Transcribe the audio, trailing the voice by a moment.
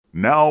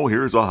Now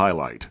here's a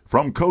highlight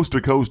from Coast to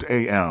Coast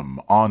AM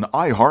on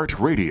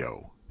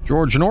iHeartRadio.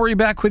 George Norrie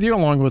back with you,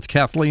 along with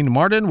Kathleen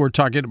Martin. We're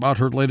talking about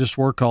her latest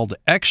work called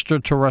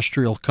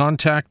Extraterrestrial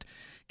Contact.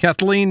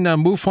 Kathleen,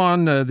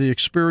 MUFON, the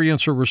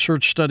experiencer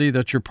research study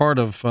that you're part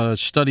of,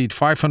 studied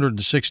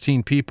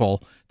 516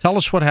 people. Tell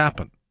us what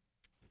happened.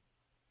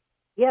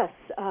 Yes.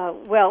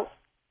 Well,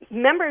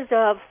 members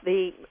of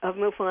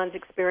MUFON's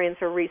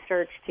experiencer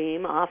research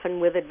team, often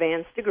with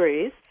advanced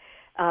degrees,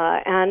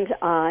 and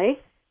I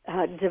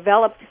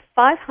developed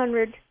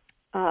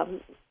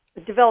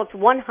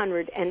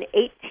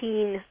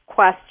 118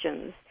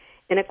 questions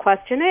in a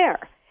questionnaire,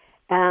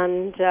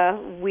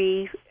 and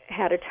we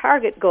had a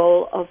target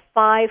goal of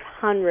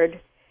 500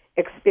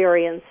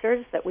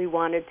 experiencers that we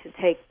wanted to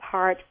take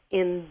part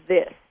in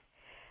this.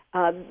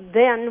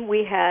 Then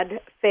we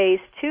had phase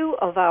 2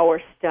 of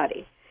our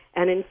study,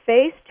 and in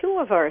phase 2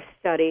 of our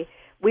study,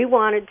 we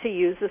wanted to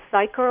use a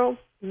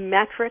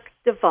psychometric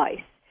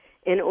device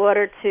in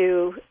order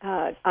to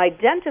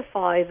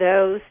identify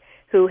those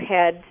who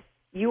had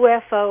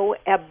UFO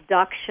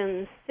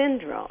abduction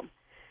syndrome.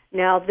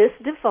 Now, this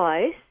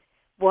device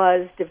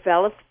was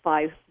developed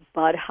by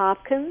Bud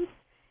Hopkins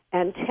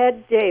and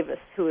Ted Davis,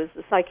 who is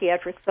a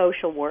psychiatric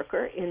social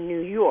worker in New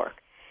York.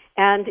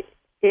 And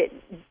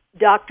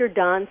Dr.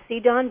 Don C.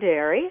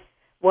 Donderi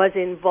was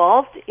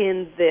involved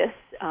in this.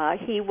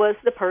 He was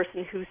the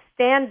person who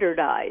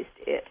standardized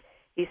it.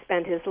 He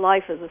spent his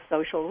life as a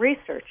social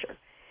researcher.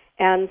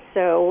 And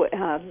so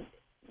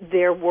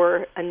there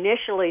were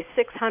initially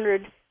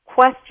 600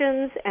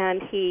 questions,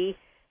 and he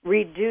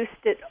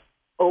reduced it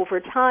over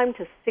time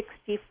to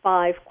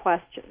 65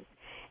 questions.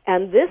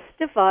 And this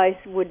device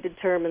would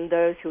determine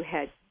those who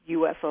had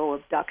UFO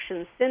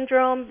abduction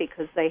syndrome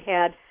because they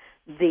had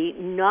the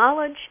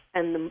knowledge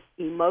and the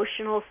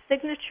emotional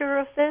signature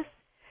of this,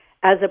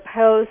 as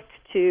opposed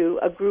to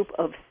a group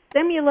of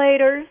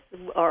simulators,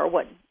 or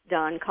what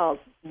Don calls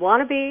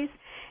wannabes.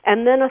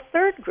 And then a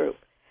third group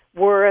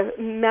were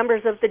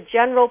members of the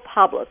general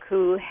public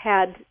who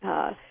had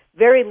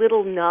very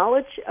little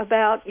knowledge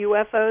about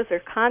UFOs or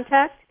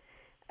contact,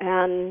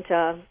 and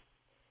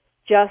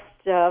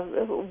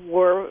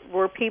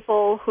were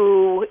people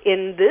who,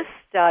 in this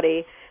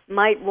study,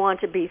 might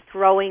want to be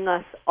throwing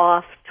us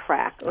off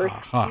track or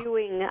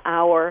skewing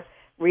our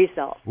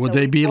results. Would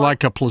they be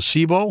like a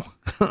placebo?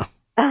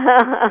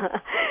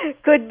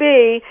 Could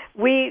be.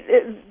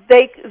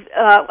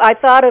 I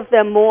thought of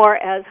them more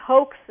as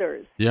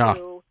hoaxers. Yeah.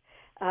 Who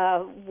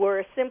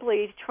were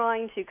simply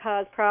trying to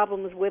cause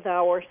problems with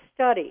our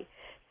study.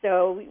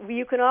 So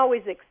you can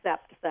always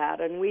accept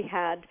that, and we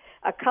had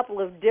a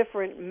couple of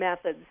different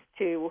methods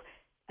to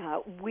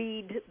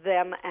weed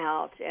them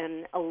out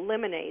and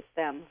eliminate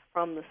them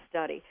from the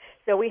study.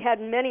 So we had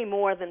many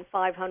more than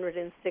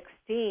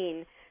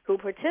 516 who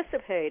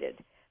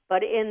participated,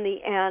 but in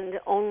the end,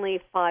 only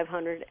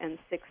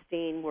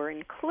 516 were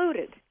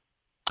included.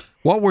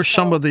 What were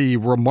some of the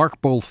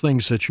remarkable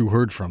things that you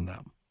heard from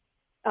them?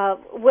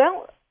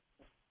 Well,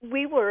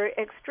 we were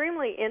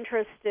extremely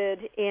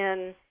interested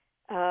in,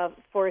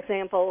 for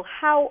example,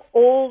 how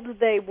old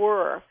they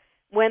were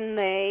when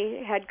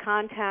they had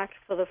contact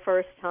for the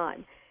first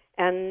time.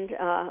 And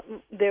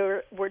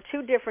there were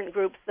two different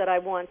groups that I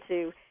want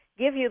to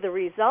give you the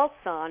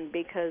results on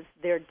because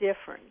they're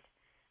different.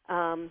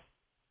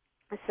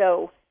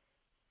 So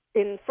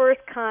in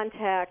first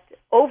contact,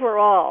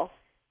 overall,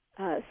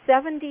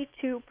 72%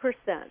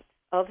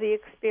 of the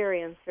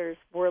experiencers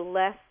were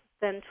less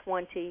than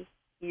 20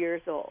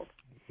 years old.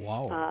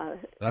 Wow,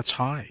 that's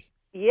high.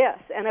 Yes,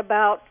 and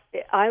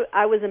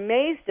I was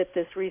amazed at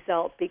this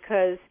result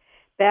because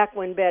back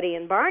when Betty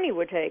and Barney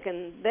were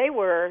taken, they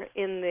were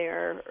in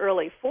their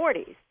early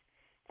 40s.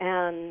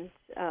 And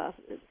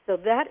so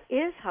that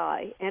is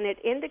high, and it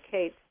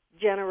indicates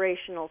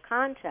generational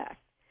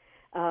contact.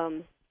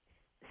 6%,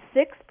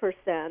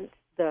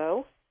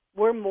 though,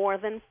 were more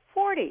than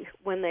 40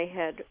 when they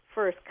had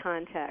first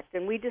contact.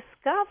 And we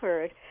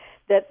discovered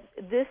that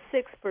this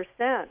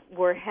 6%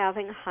 were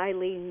having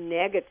highly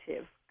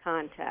negative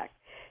contact.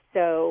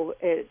 So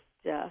it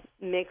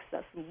makes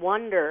us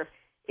wonder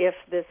if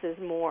this is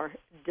more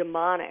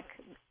demonic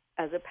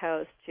as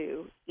opposed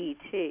to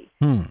ET.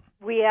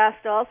 We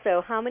asked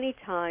also how many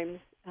times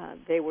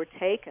they were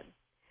taken.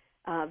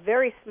 A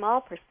very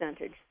small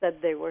percentage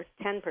said they were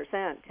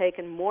 10%,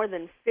 taken more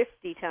than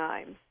 50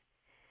 times.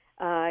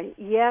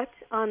 Yet,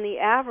 on the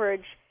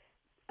average,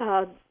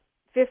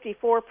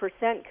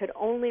 54% could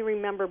only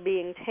remember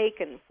being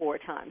taken 4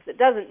 times. It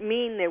doesn't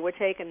mean they were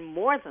taken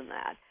more than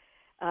that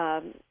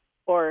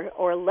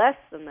or less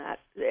than that.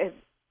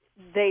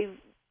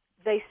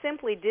 They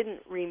simply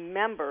didn't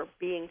remember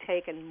being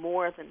taken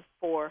more than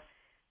 4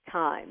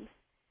 times.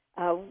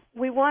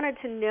 We wanted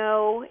to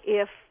know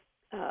if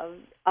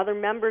other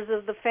members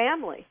of the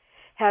family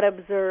had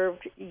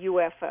observed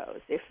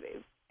UFOs,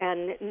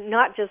 and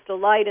not just a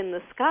light in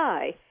the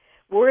sky.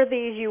 Were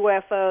these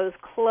UFOs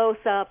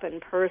close up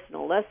and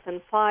personal, less than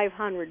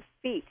 500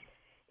 feet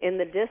in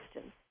the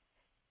distance?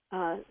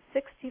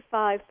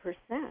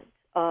 65%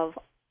 of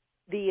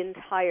the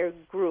entire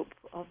group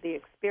of the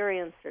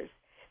experiencers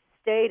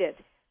stated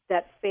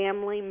that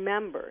family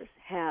members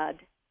had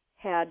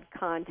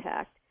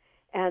contact,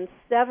 and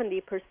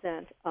 70%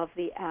 of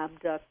the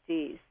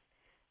abductees.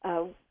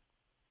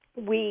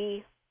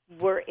 We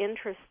were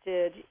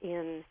interested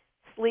in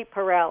sleep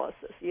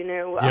paralysis.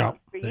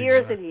 For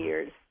years and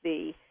years,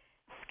 the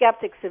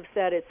skeptics have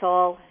said it's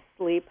all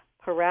sleep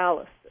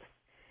paralysis.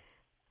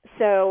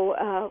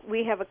 So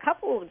we have a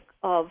couple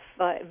of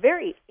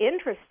very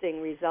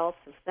interesting results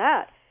of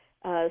that.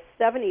 74%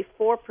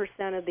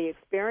 of the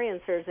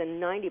experiencers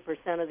and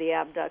 90% of the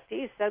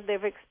abductees said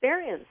they've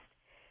experienced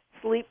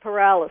sleep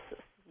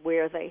paralysis,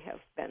 where they have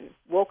been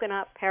woken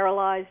up,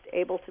 paralyzed,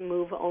 able to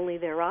move only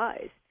their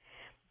eyes.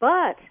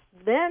 But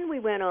then we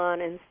went on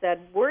and said,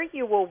 were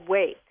you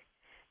awake?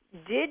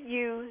 Did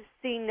you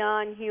see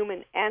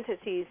non-human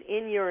entities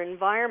in your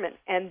environment,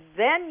 and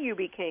then you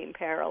became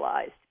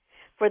paralyzed?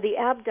 For the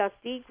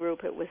abductee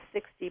group, it was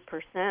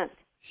 60%.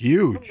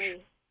 Huge.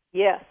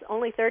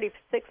 Only 36%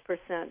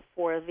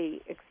 for the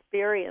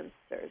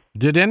experiencers.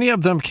 Did any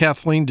of them,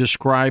 Kathleen,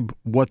 describe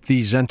what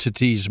these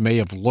entities may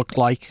have looked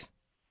like?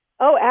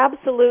 Oh,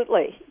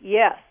 absolutely.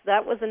 Yes,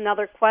 that was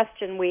another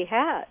question we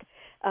had.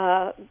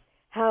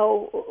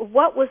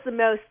 What was the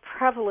most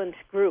prevalent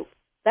group?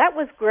 That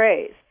was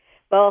grays,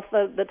 both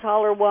the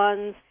taller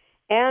ones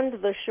and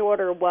the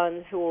shorter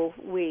ones, who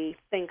we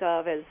think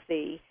of as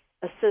the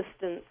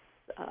assistants.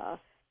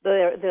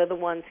 They're the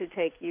ones who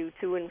take you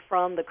to and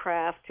from the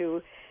craft,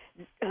 to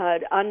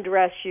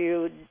undress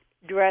you,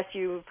 dress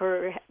you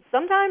for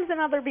sometimes in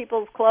other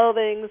people's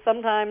clothing,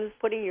 sometimes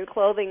putting your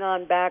clothing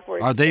on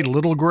backwards. Are they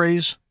little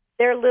grays?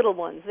 They're little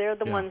ones. They're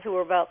the ones who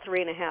are about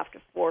 3.5 to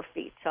 4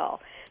 feet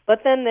tall.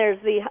 But then there's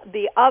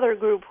the other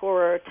group who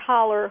are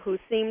taller, who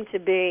seem to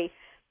be,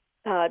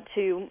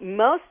 to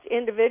most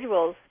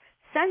individuals,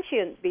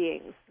 sentient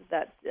beings,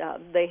 that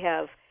they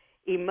have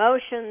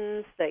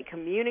emotions, they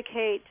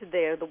communicate.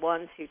 They're the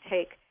ones who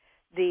take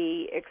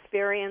the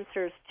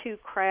experiencers to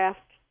craft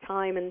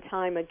time and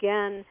time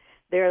again.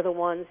 They're the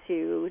ones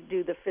who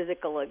do the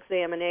physical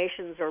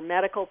examinations or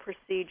medical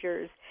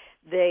procedures.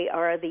 They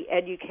are the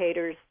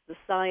educators, the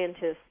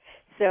scientists.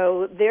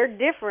 So they're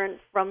different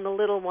from the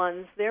little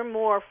ones. They're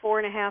more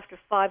 4.5 to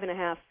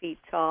 5.5 feet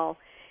tall,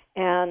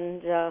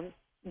 and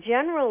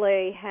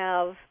generally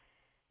have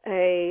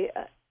a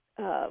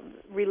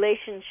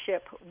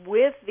relationship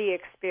with the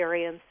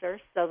experiencer,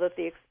 so that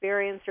the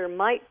experiencer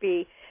might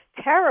be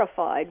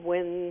terrified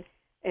when,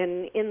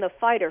 in the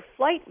fight or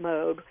flight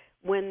mode,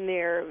 when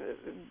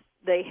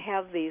they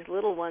have these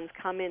little ones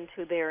come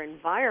into their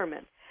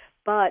environment.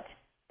 But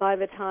by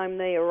the time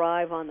they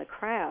arrive on the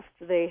craft,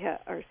 they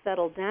are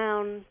settled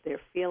down. They're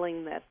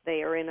feeling that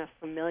they are in a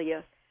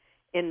familiar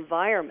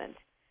environment.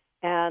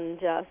 And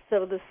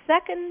so the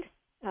second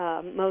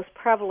most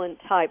prevalent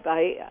type,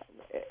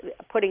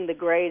 putting the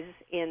grays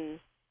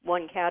in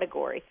one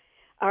category,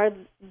 are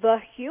the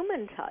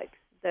human types,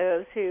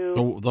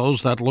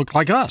 those that look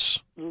like us.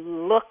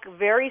 Look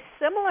very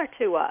similar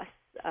to us.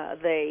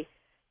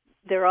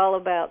 They're all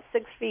about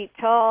 6 feet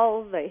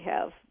tall. They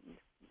have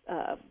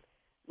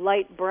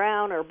light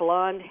brown or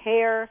blonde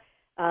hair.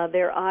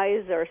 Their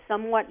eyes are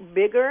somewhat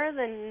bigger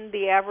than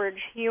the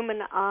average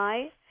human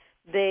eye.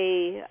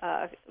 They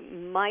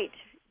might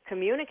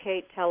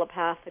communicate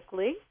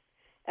telepathically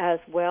as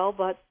well,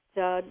 but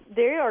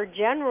they are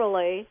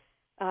generally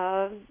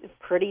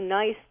pretty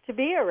nice to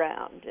be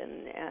around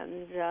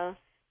and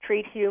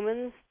treat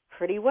humans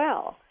pretty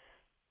well.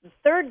 The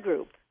third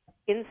group,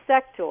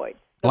 insectoids.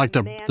 Like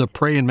the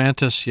praying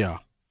mantis, yeah.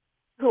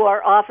 Who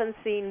are often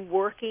seen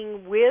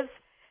working with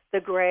the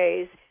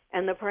grays,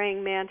 and the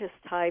praying mantis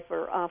type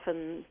are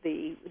often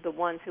the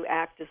ones who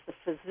act as the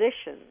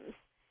physicians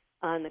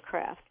on the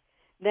craft.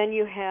 Then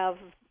you have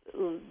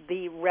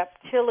the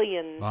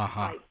reptilian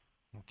type,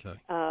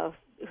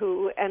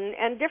 who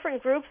and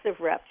different groups of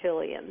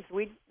reptilians.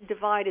 We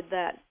divided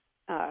that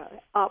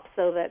up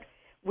so that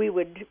we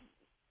would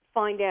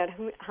find out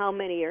how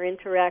many are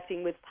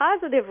interacting with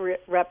positive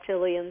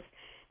reptilians,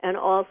 and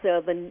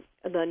also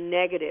the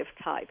negative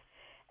type.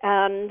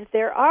 And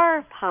there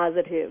are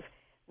positive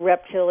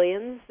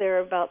reptilians. They're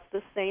about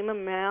the same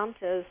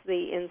amount as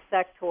the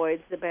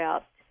insectoids,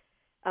 about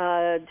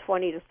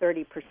 20 to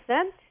 30%.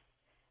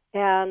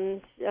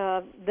 And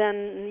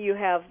then you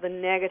have the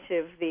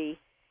negative, the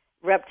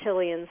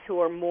reptilians,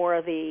 who are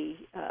more the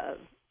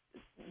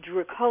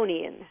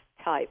draconian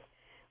type.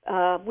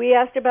 We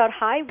asked about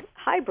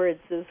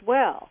hybrids as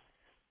well,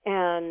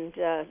 and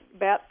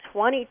about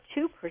 22%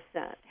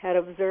 had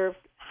observed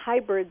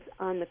hybrids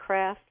on the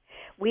craft.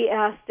 We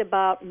asked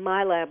about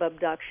MyLab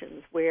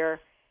abductions, where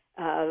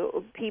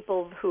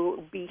people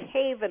who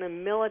behave in a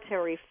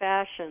military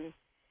fashion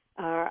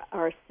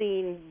are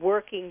seen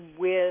working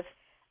with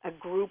a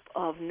group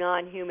of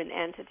non-human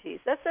entities.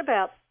 That's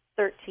about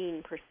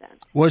 13%.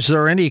 Was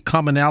there any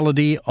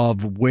commonality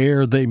of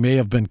where they may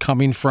have been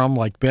coming from?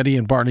 Like Betty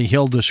and Barney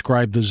Hill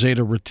described the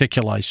Zeta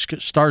Reticuli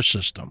star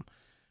system.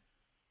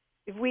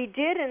 We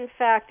did, in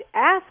fact,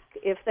 ask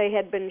if they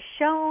had been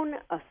shown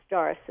a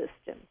star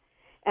system,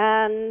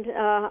 and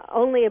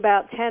only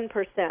about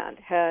 10%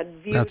 had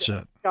viewed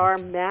a star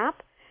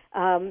map.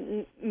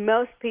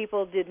 Most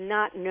people did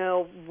not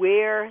know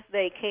where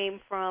they came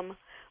from,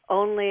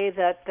 only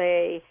that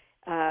they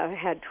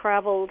had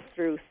traveled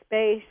through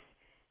space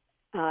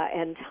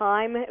and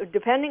time.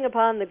 Depending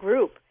upon the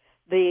group,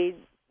 the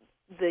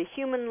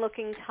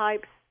human-looking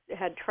types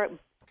had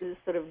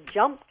sort of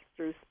jumped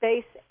through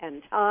space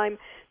and time.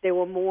 They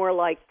were more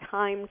like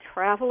time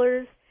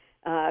travelers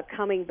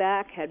coming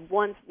back, had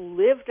once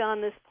lived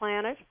on this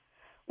planet,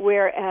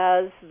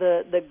 whereas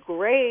the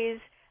grays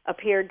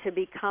appeared to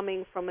be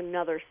coming from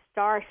another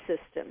star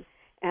system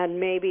and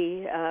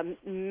maybe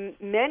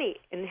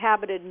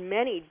inhabited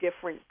many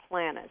different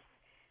planets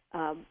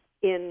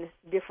in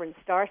different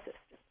star systems.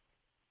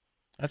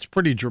 That's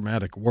pretty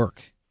dramatic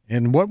work.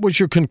 And what was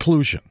your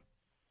conclusion?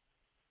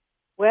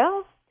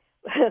 Well,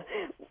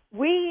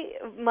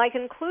 my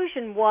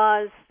conclusion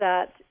was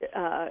that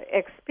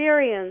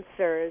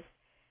experiencers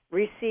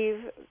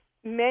receive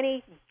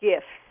many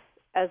gifts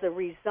as a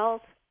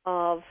result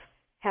of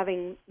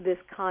having this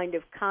kind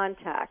of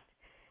contact.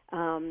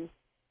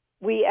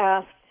 We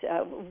asked,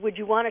 would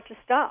you want it to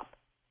stop?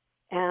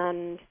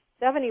 And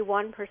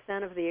 71%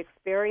 of the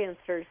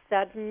experiencers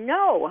said,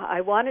 no,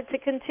 I want it to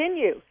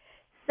continue.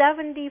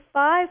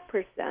 75%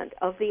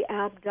 of the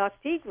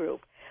abductee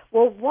group,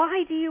 well,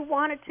 why do you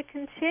want it to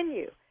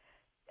continue?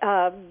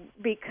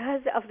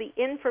 Because of the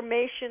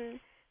information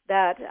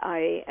that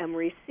I am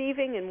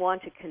receiving and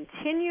want to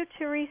continue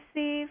to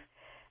receive.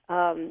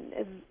 A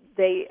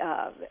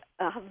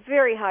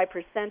very high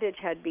percentage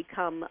had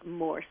become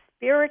more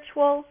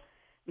spiritual,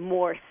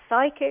 more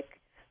psychic,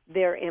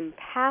 they're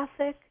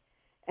empathic,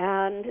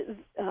 and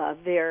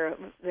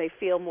they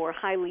feel more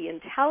highly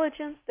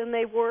intelligent than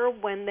they were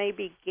when they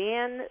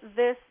began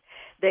this.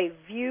 They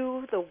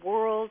view the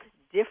world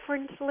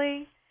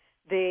differently.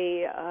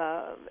 They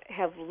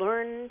have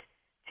learned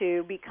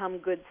to become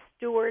good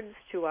stewards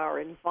to our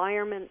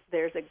environment.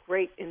 There's a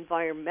great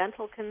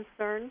environmental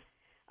concern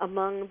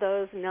among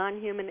those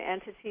non-human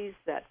entities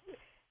that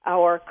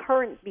our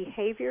current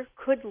behavior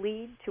could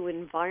lead to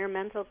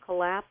environmental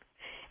collapse.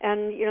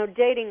 And,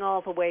 dating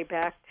all the way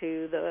back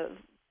to the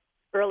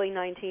early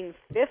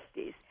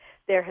 1950s,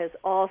 there has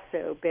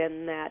also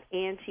been that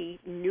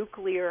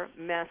anti-nuclear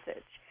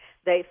message.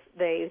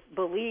 They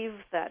believe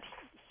that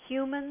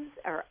humans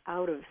are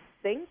out of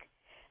sync.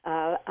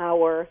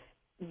 Our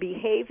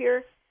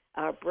behavior,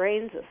 our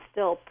brains are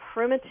still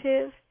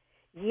primitive,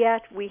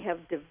 yet we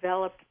have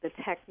developed the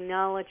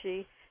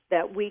technology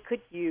that we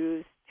could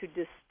use to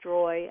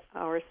destroy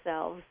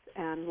ourselves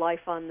and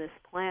life on this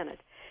planet.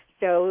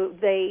 So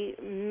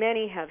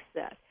many have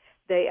said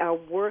they are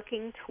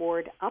working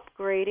toward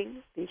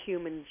upgrading the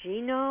human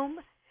genome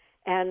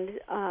and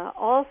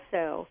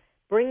also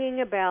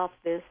bringing about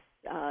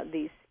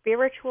these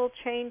spiritual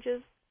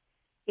changes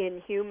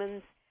in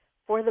humans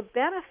for the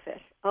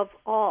benefit of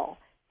all,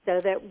 so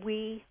that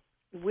we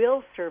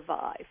will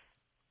survive.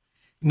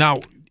 Now,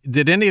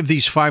 did any of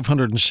these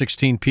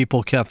 516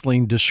 people,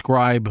 Kathleen,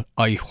 describe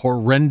a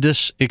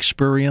horrendous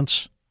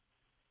experience?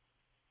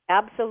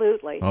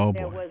 Absolutely. Oh,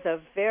 there boy. was a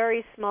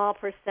very small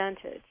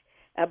percentage,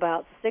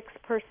 about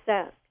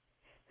 6%,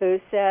 who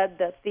said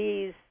that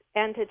these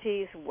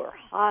entities were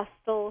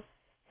hostile,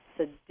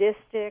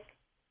 sadistic,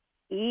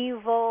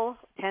 evil.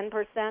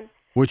 10%.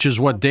 Which is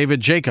what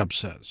David Jacobs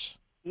says.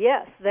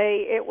 Yes,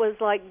 it was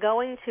like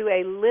going to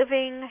a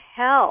living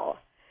hell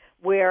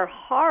where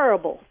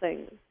horrible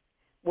things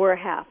were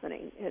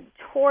happening,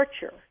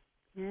 torture,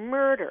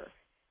 murder,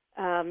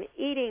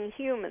 eating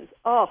humans.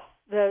 I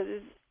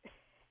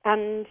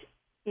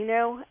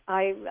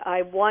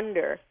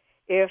wonder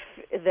if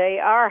they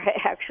are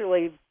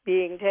actually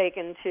being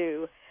taken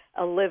to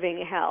a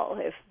living hell,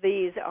 if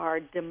these are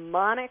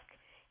demonic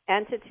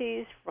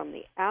entities from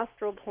the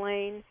astral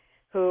plane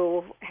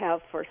who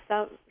have for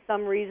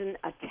some reason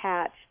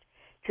attached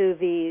to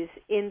these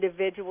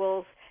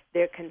individuals.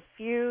 They're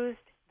confused.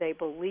 They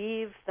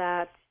believe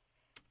that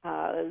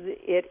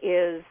it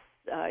is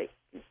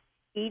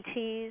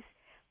ETs,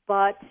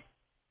 but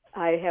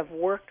I have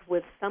worked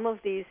with some of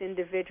these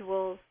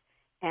individuals,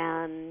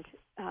 and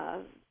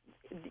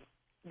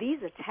these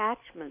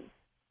attachments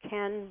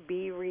can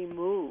be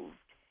removed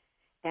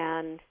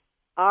and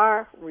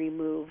are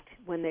removed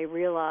when they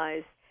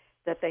realize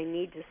that they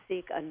need to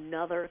seek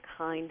another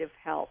kind of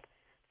help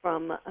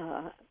from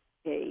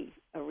a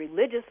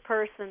religious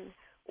person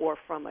or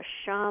from a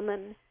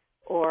shaman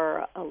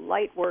or a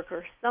light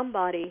worker,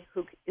 somebody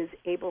who is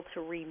able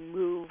to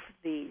remove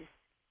these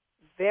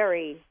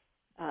very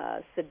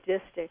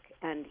sadistic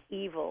and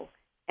evil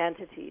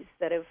entities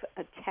that have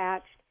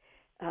attached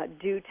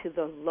due to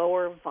the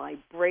lower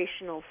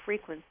vibrational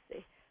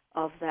frequency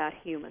of that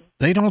human.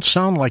 They don't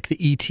sound like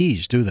the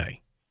ETs, do they?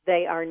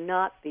 They are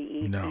not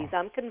the ETs. No.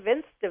 I'm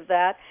convinced of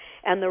that.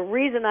 And the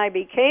reason I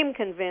became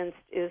convinced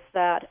is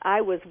that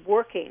I was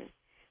working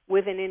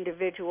with an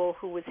individual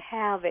who was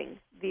having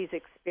these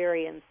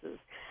experiences.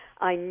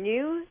 I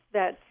knew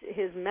that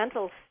his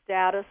mental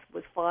status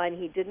was fine.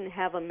 He didn't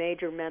have a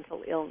major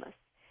mental illness.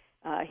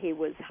 He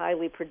was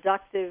highly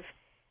productive,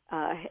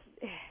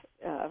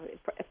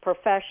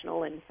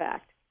 professional, in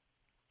fact.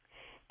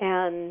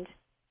 And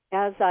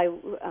as I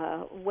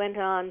went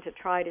on to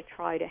try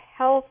to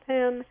help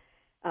him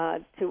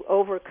to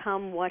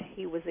overcome what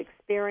he was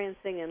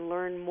experiencing and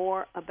learn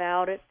more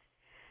about it,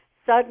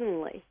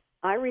 suddenly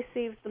I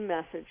received the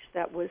message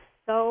that was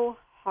so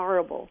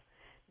horrible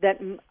that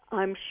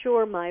I'm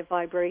sure my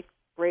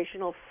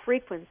vibrational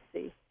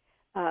frequency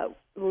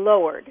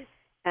lowered.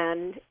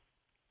 And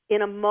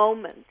in a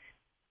moment,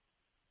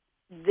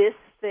 this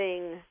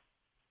thing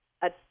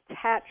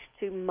attached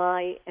to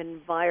my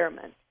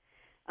environment,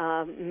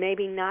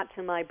 maybe not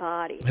to my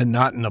body. And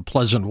not in a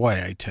pleasant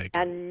way, I take it.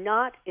 And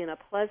not in a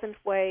pleasant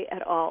way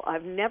at all.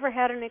 I've never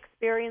had an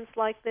experience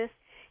like this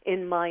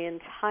in my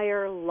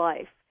entire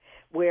life,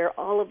 where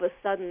all of a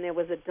sudden there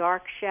was a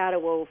dark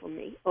shadow over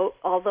me.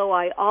 Although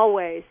I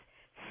always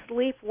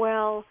sleep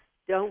well,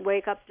 don't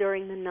wake up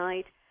during the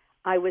night,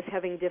 I was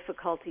having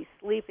difficulty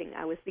sleeping.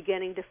 I was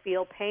beginning to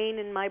feel pain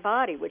in my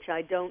body, which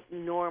I don't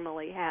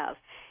normally have.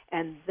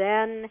 And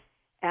then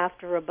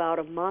after about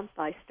a month,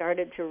 I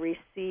started to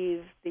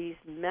receive these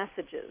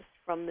messages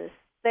from this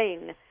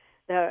thing,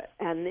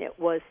 and it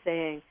was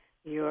saying,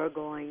 "You're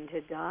going to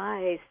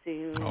die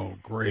soon. Oh,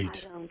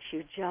 great. Why don't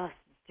you just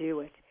do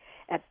it?"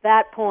 At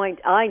that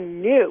point, I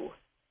knew.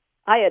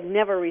 I had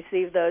never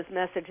received those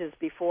messages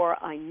before.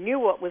 I knew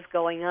what was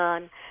going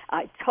on.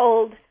 I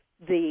told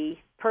the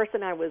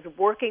person I was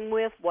working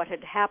with what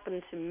had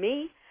happened to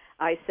me.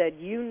 I said,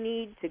 "You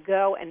need to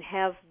go and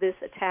have this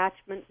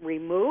attachment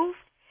removed."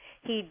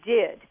 He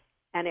did,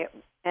 and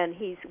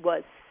he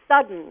was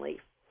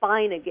suddenly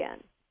fine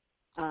again.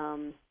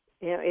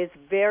 It's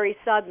very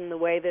sudden the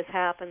way this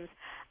happens.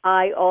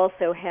 I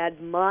also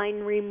had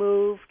mine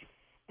removed,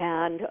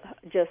 and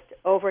just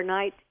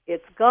overnight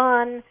it's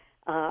gone.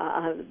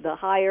 The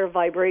higher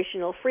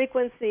vibrational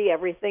frequency,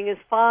 everything is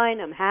fine.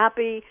 I'm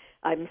happy.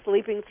 I'm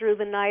sleeping through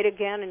the night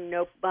again and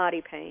no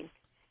body pain.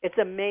 It's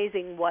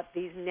amazing what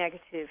these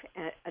negative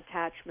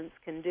attachments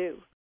can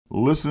do.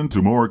 Listen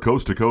to more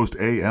Coast to Coast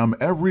AM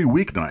every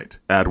weeknight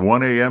at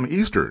 1 a.m.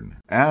 Eastern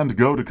and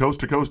go to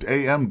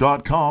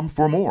coasttocoastam.com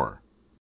for more.